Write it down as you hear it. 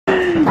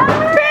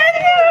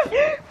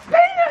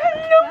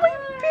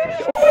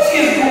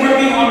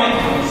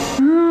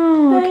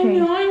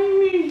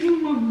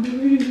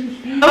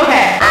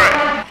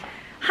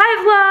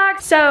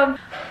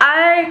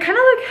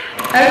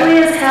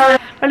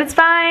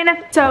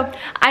fine. So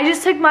I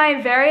just took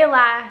my very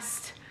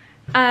last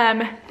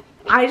AP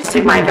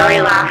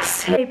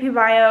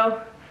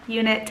Bio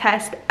unit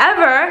test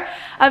ever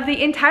of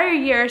the entire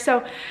year.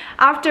 So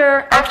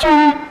after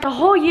the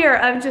whole year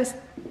of just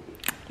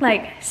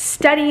like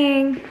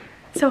studying,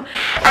 so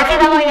after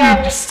the whole year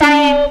of just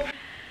studying.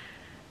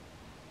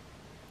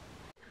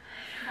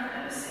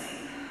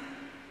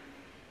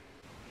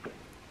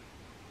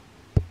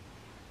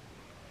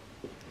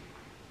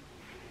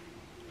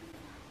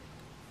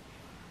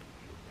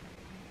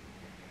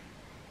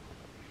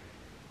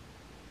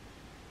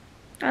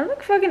 I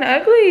look fucking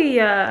ugly.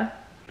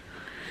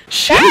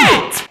 Shit!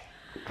 Fuck!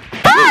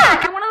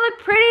 I wanna look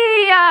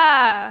pretty.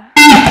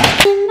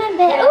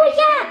 Oh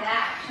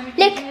yeah!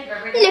 Look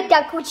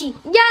at Gucci.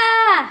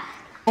 Yeah!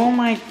 Oh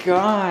my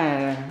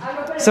god.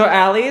 So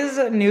Allie's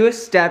new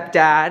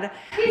stepdad.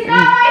 He's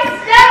not my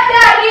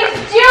stepdad, he's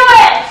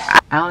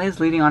Jewish! Allie's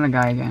leading on a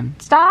guy again.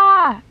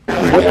 Stop!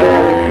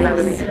 I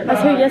was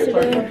here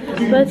yesterday,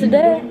 but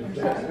today,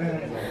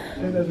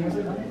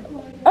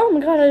 oh my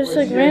god, I just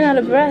like ran out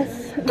of breath.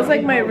 It's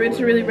like my roots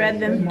are really red,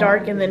 then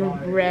dark, and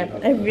then red.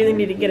 I really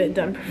need to get it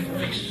done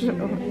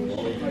professional.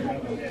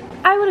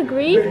 I would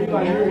agree,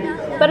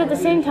 but at the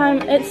same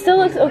time, it still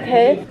looks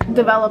okay.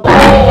 Develop.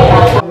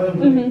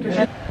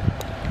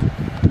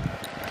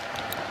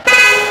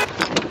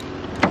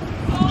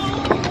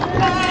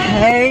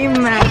 Hey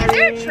man. Is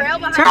there a trail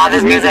behind Turn off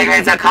this music,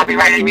 it's a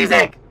copyrighted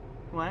music.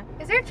 What?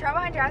 Is there a trail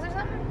behind your house or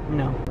something?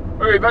 No.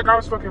 Hey, that guy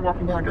was fucking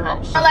walking behind your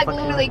house. Like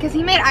literally, because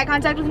he made eye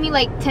contact with me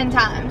like 10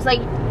 times. Like,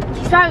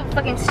 he's probably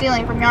fucking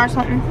stealing from you or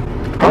something.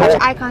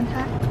 Eye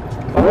contact.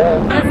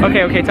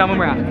 Okay, tell me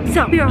where we're at.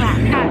 So we are at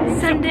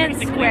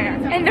Sundance Square,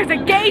 and there's a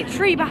gay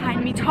tree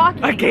behind me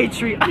talking. A gay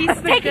tree.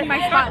 He's taking my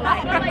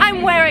spotlight.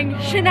 I'm wearing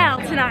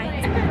Chanel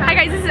tonight. Hi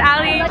guys, this is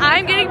Allie.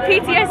 I'm getting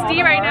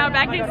PTSD right now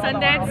back in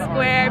Sundance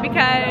Square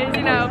because,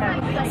 you know,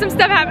 some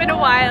stuff happened a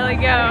while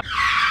ago.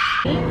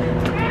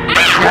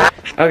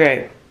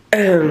 Okay,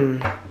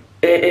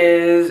 it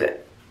is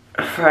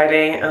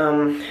Friday.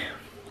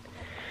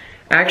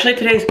 Actually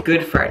today's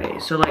Good Friday,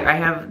 so like I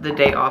have the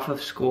day off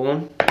of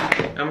school.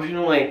 I'm just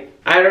gonna like,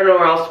 I don't know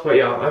where else to put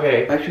y'all.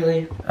 Okay,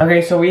 actually.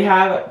 Okay, so we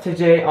have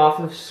today off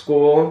of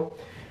school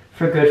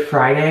for Good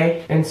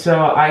Friday. And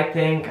so I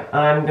think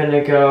I'm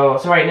gonna go,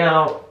 so right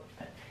now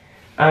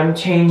I'm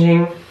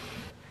changing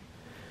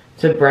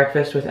to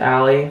breakfast with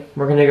Allie.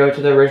 We're gonna go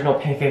to the Original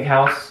Pancake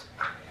House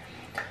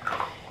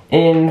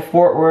in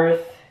Fort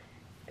Worth.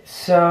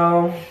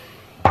 So,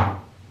 oh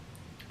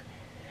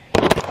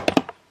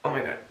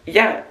my god.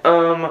 Yeah,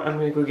 I'm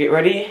gonna go get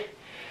ready.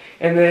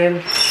 And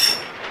then,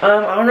 I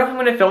don't know if I'm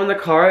gonna film in the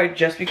car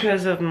just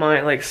because of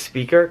my, like,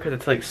 speaker, because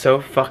it's, like, so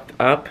fucked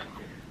up.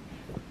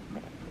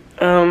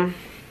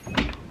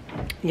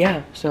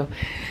 Yeah, so,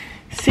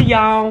 see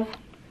y'all.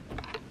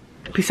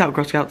 Peace out,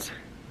 Girl Scouts.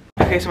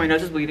 Okay, so my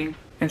nose is bleeding,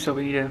 and so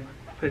we need to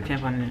put a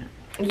tampon in it.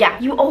 Yeah,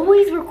 you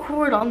always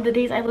record on the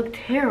days I look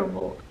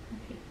terrible.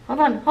 Hold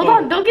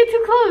on, don't get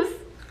too close.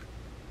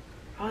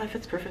 Oh, that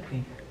fits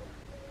perfectly.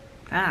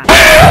 Ah.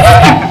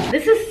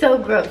 This is so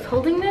gross.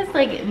 Holding this,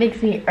 like, it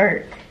makes me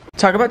irk.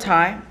 Talk about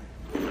Ty.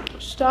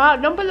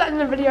 Stop, don't put that in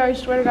the video, I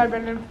swear to God,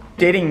 Brendan.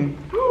 Dating.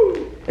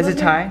 Is it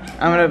Ty?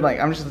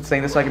 I'm just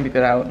saying this so I can beep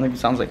it out and like, it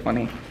sounds like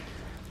funny.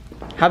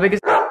 How big is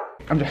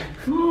I'm just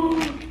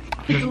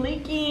It's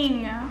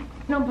leaking.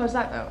 Don't post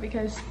that though,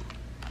 because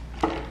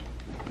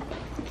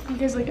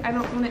like I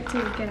don't want it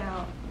to get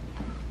out.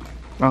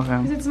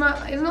 okay. Because it's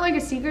not like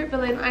a secret,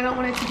 but like I don't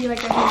want it to be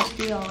like a huge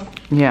deal.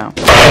 Yeah.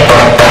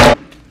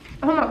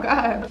 Oh my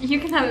god. You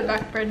can have it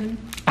back, Brendan.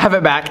 Have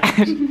it back.